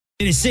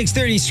It is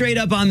 6:30 straight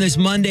up on this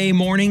Monday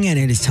morning, and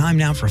it is time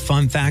now for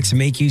fun facts to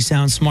make you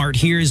sound smart.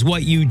 Here's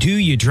what you do.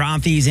 You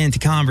drop these into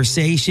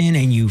conversation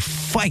and you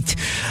fight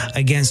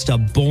against a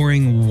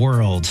boring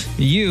world.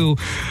 You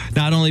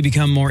not only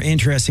become more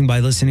interesting by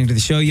listening to the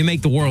show, you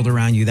make the world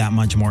around you that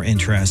much more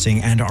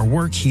interesting, and our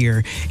work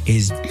here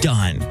is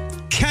done.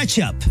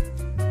 Ketchup.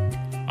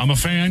 I'm a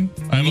fan.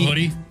 I have a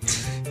hoodie.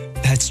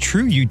 That's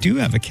true. You do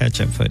have a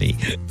ketchup hoodie.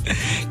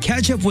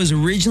 Ketchup was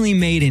originally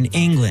made in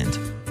England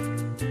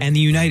and the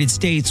United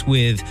States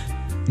with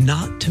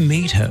not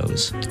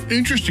tomatoes.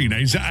 Interesting.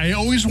 I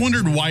always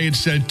wondered why it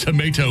said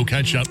tomato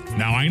ketchup.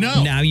 Now I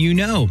know. Now you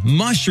know.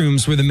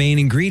 Mushrooms were the main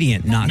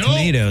ingredient, not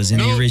tomatoes, in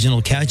the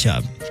original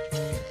ketchup.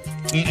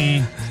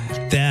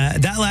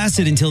 That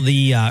lasted until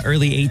the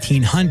early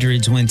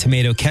 1800s when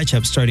tomato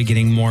ketchup started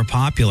getting more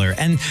popular.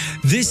 And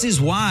this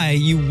is why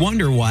you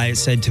wonder why it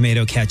said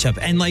tomato ketchup.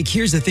 And like,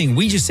 here's the thing.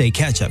 We just say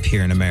ketchup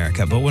here in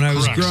America. But when I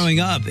was growing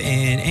up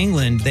in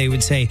England, they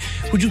would say,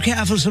 would you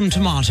care for some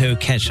tomato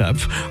ketchup?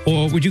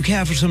 Or would you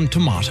care for some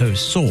tomato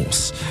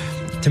sauce?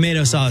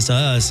 Tomato sauce to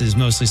us is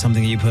mostly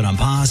something that you put on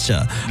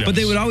pasta. Yes. But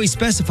they would always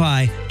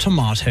specify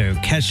tomato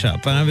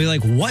ketchup. And I'd be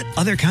like, what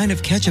other kind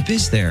of ketchup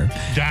is there?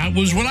 That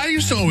was what I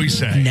used to always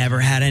say.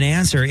 Never had an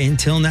answer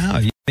until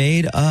now.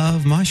 Made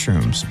of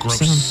mushrooms. Gross.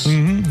 So,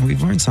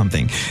 we've learned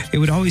something. It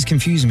would always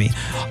confuse me.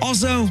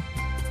 Also,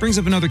 brings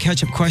up another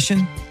ketchup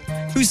question.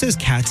 Who says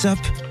catsup?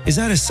 Is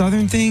that a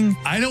Southern thing?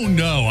 I don't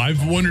know.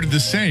 I've wondered the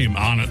same,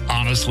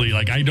 honestly.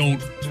 Like, I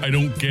don't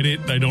get it.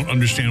 I don't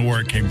understand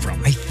where it came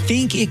from. I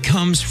think it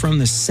comes from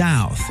the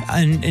South.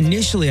 And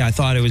initially, I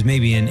thought it was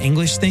maybe an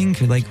English thing.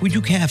 Like, would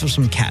you care for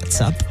some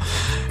catsup?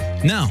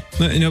 No,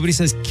 nobody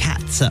says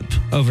catsup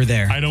over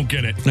there. I don't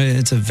get it.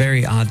 It's a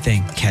very odd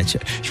thing.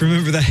 Ketchup. Do you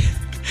remember that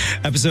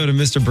episode of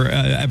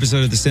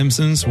episode of The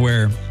Simpsons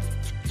where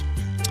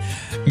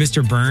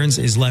Mr. Burns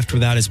is left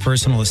without his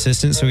personal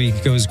assistant, so he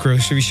goes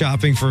grocery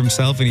shopping for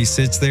himself, and he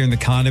sits there in the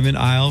condiment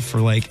aisle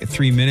for like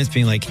 3 minutes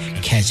being like,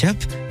 ketchup,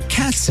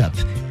 catsup,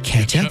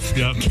 ketchup,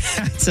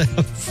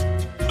 catsup.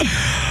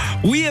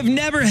 We have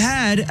never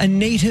had a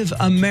Native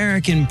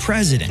American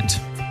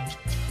president.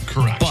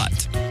 Correct.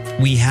 But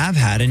we have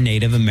had a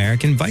Native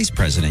American vice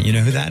president. You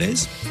know who that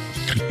is?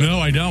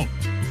 No, I don't.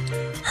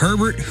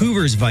 Herbert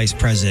Hoover's vice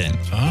president.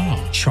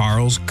 Oh.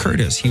 Charles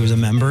Curtis. He was a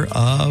member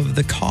of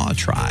the Kaw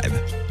tribe.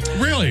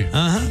 Really?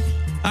 Uh-huh.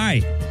 All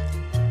right.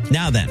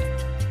 Now then.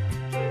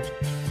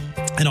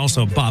 And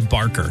also Bob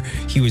Barker.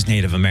 He was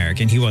Native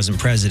American. He wasn't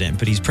president,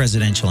 but he's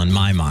presidential in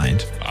my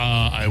mind.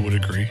 I would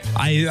agree.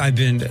 I've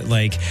been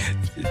like,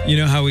 you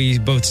know how we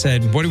both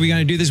said, what are we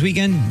going to do this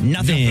weekend?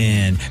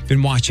 Nothing.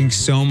 Been watching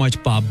so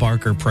much Bob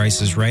Barker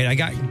Price is Right. I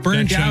got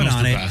burnt out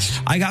on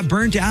it. I got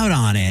burnt out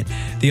on it,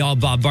 the all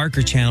Bob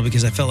Barker channel,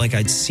 because I felt like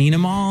I'd seen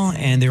them all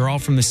and they were all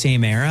from the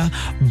same era.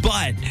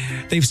 But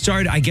they've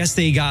started, I guess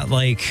they got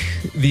like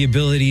the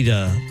ability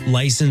to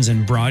license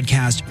and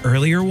broadcast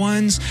earlier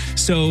ones.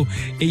 So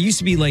it used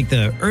to be like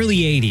the early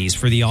 80s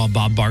for the all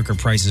Bob Barker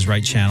Price is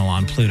Right channel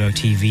on Pluto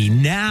TV.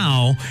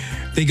 Now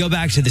they go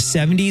back to the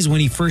 70s when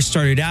he first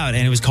started out,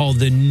 and it was called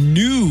the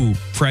new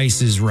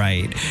Price is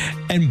Right.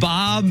 And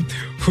Bob,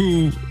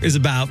 who is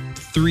about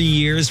 3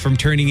 years from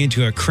turning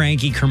into a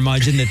cranky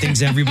curmudgeon that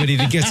thinks everybody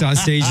that gets on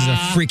stage is a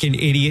freaking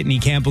idiot and he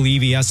can't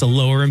believe he has to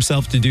lower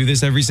himself to do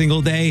this every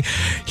single day,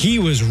 he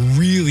was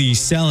really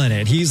selling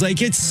it. He's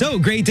like, it's so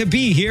great to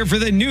be here for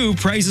the new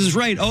Price is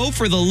Right. Oh,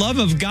 for the love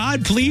of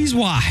God, please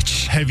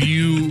watch. Have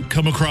you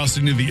come across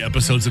any of the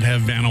episodes that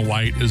have Vanna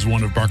White as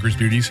one of Barker's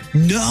beauties?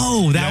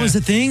 No, that was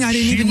a thing? I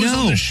didn't even know. She was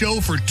on the show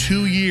for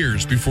 2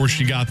 years before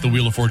she got the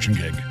Wheel of Fortune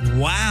gig.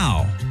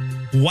 Wow.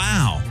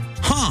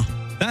 Huh.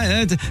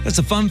 That's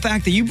a fun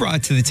fact that you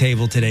brought to the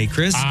table today,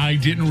 Chris. I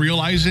didn't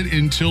realize it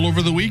until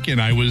over the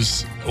weekend. I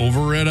was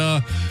over at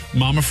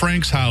Mama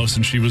Frank's house,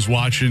 and she was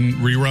watching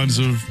reruns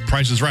of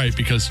Price is Right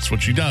because it's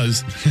what she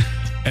does.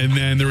 And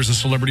then there was a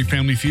Celebrity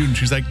Family Feud, and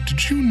she's like,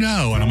 did you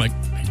know? And I'm like,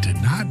 I did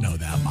not know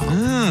that, Mom.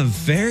 Ah,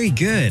 very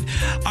good.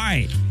 All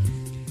right.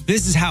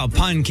 This is how a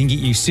pun can get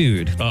you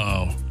sued.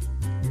 Uh-oh.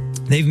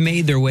 They've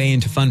made their way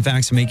into fun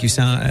facts to make you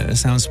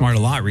sound smart a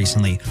lot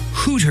recently.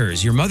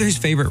 Hooters, your mother's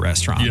favorite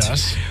restaurant.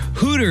 Yes.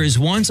 Hooters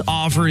once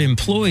offered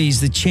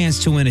employees the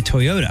chance to win a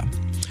Toyota.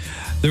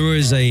 There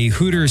was a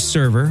Hooters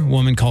server, a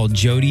woman called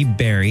Jody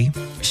Berry.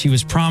 She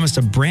was promised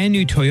a brand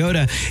new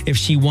Toyota if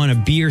she won a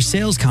beer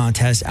sales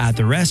contest at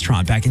the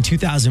restaurant. Back in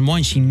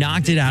 2001, she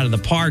knocked it out of the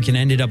park and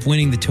ended up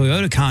winning the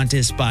Toyota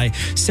contest by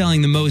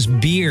selling the most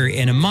beer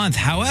in a month.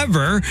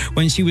 However,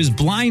 when she was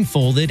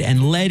blindfolded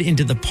and led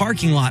into the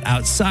parking lot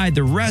outside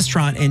the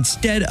restaurant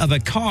instead of a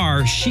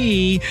car,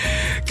 she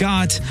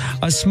got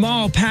a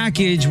small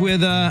package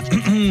with a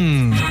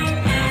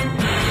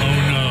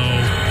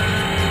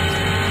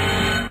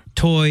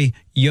toy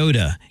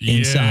Yoda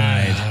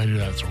inside. Yeah, I knew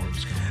that's where it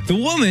was going. The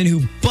woman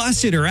who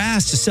busted her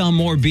ass to sell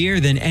more beer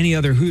than any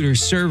other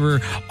Hooters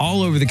server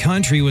all over the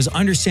country was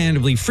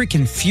understandably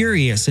freaking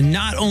furious and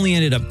not only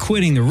ended up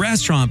quitting the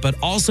restaurant, but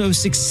also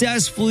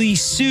successfully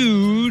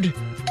sued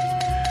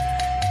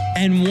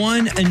and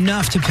won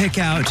enough to pick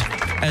out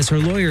as her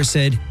lawyer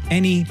said,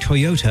 any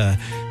Toyota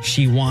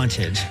she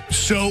wanted.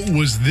 So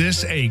was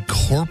this a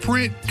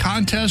corporate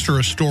contest or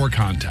a store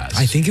contest?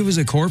 I think it was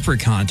a corporate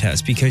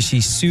contest because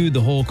she sued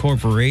the whole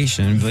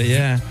corporation, but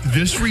yeah.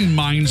 This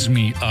reminds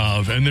me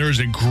of, and there is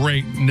a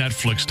great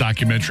Netflix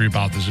documentary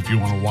about this if you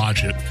want to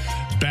watch it.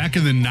 Back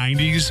in the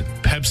 90s,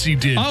 Pepsi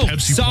did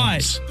Pepsi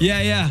Points. It.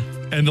 Yeah.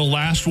 And the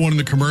last one in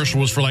the commercial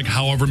was for like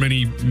however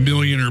many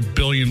million or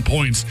billion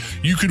points.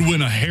 You could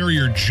win a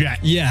Harrier jet.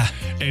 Yeah.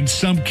 And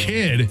some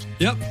kid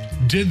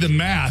did the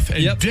math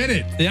and did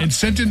it and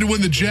sent in to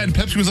win the jet. And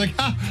Pepsi was like,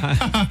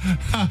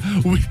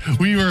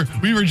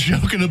 we were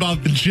joking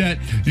about the jet,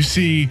 you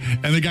see.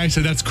 And the guy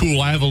said, that's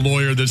cool. I have a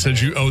lawyer that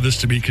says you owe this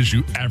to me because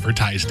you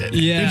advertised it.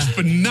 Yeah. It's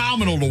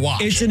phenomenal to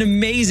watch. It's an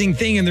amazing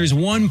thing. And there's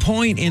one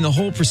point in the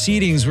whole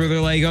proceedings where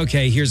they're like,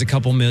 okay, here's a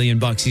couple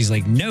 $1,000,000. He's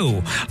like,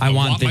 no, I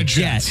want the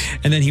jet.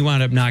 And then he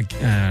wound up not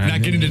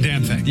getting the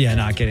damn thing. Yeah,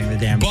 not getting the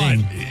damn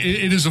thing. But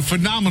it is a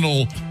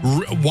phenomenal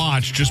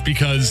watch just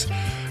because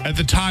at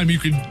the time you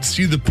could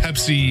see the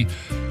Pepsi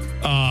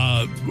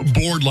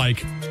board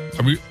like,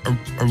 are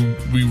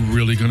we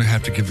really going to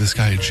have to give this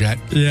guy a jet?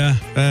 Yeah,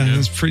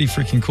 it's pretty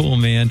freaking cool,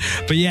 man.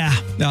 But yeah,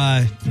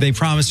 they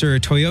promised her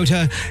a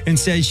Toyota.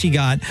 Instead, she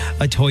got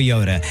a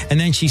Toyota. And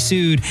then she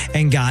sued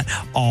and got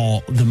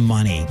all the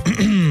money.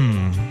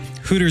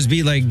 Hooters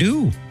be like,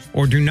 do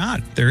or do not.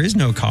 There is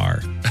no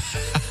car.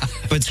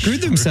 But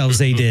screwed themselves,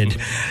 they did.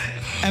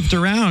 Effed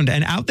around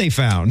and out they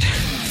found.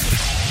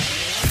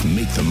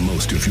 Make the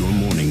most of your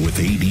morning with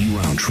AD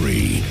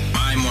Roundtree.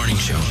 My morning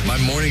show. My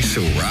morning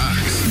show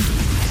rocks.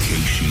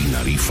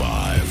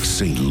 KC95,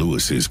 St.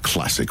 Louis's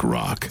classic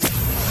rock.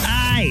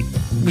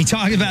 We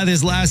talked about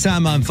this last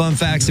time on Fun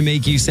Facts to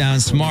make you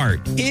sound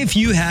smart. If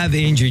you have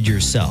injured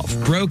yourself,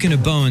 broken a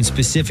bone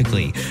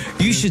specifically,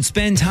 you should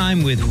spend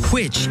time with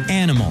which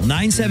animal?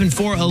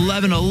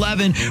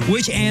 974-1111.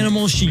 Which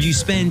animal should you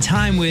spend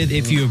time with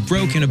if you have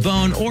broken a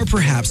bone or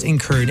perhaps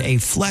incurred a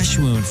flesh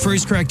wound?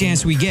 First correct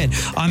answer we get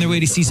on their way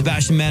to see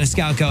Sebastian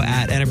Maniscalco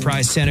at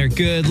Enterprise Center.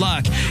 Good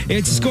luck.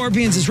 It's the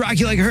Scorpions. It's Rock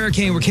You Like a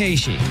Hurricane. We're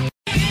Casey.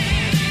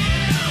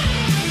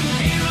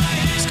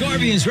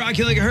 Scorpions, Rock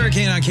You Like a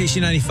Hurricane on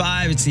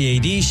KC95. It's the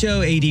AD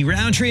Show. AD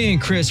Roundtree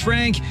and Chris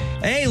Frank.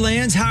 Hey,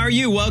 Lance, how are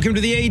you? Welcome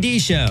to the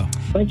AD Show.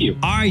 Thank you.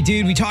 All right,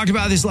 dude, we talked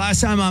about this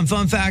last time on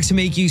Fun Facts to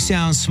make you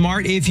sound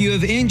smart. If you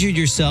have injured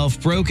yourself,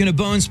 broken a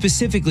bone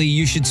specifically,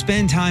 you should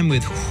spend time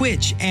with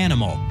which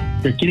animal?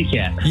 Your kitty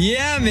cat.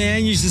 Yeah,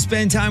 man. You should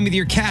spend time with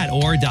your cat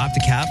or adopt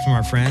a cat from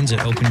our friends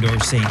at Open Door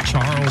St.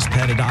 Charles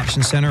Pet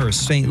Adoption Center or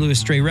St. Louis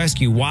Stray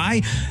Rescue.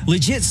 Why?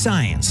 Legit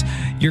science.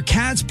 Your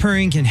cat's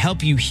purring can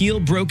help you heal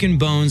broken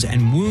bones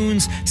and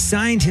wounds.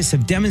 Scientists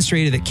have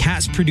demonstrated that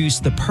cats produce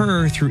the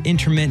purr through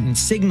intermittent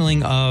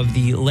signaling of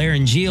the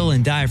laryngeal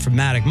and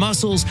diaphragmatic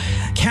muscles.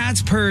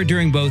 Cats purr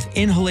during both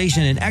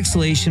inhalation and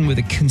exhalation with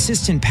a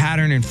consistent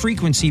pattern and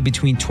frequency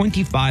between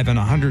 25 and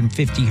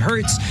 150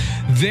 hertz.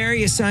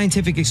 Various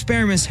scientific experiments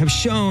have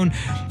shown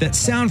that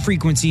sound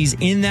frequencies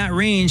in that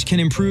range can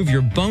improve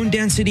your bone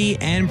density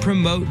and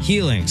promote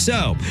healing.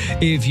 So,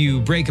 if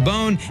you break a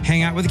bone,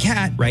 hang out with a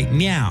cat, right?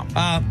 Meow.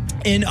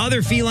 In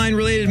other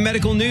feline-related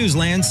medical news,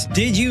 Lance,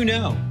 did you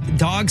know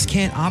dogs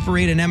can't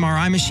operate an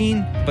MRI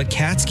machine, but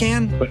cats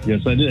can?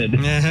 Yes, I did.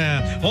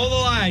 Hold the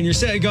line. You're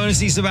set. Going to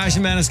see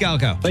Sebastian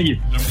Maniscalco. Thank you.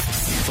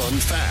 Fun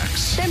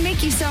facts that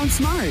make you sound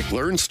smart.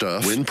 Learn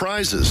stuff. Win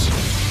prizes.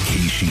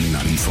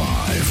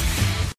 KC95.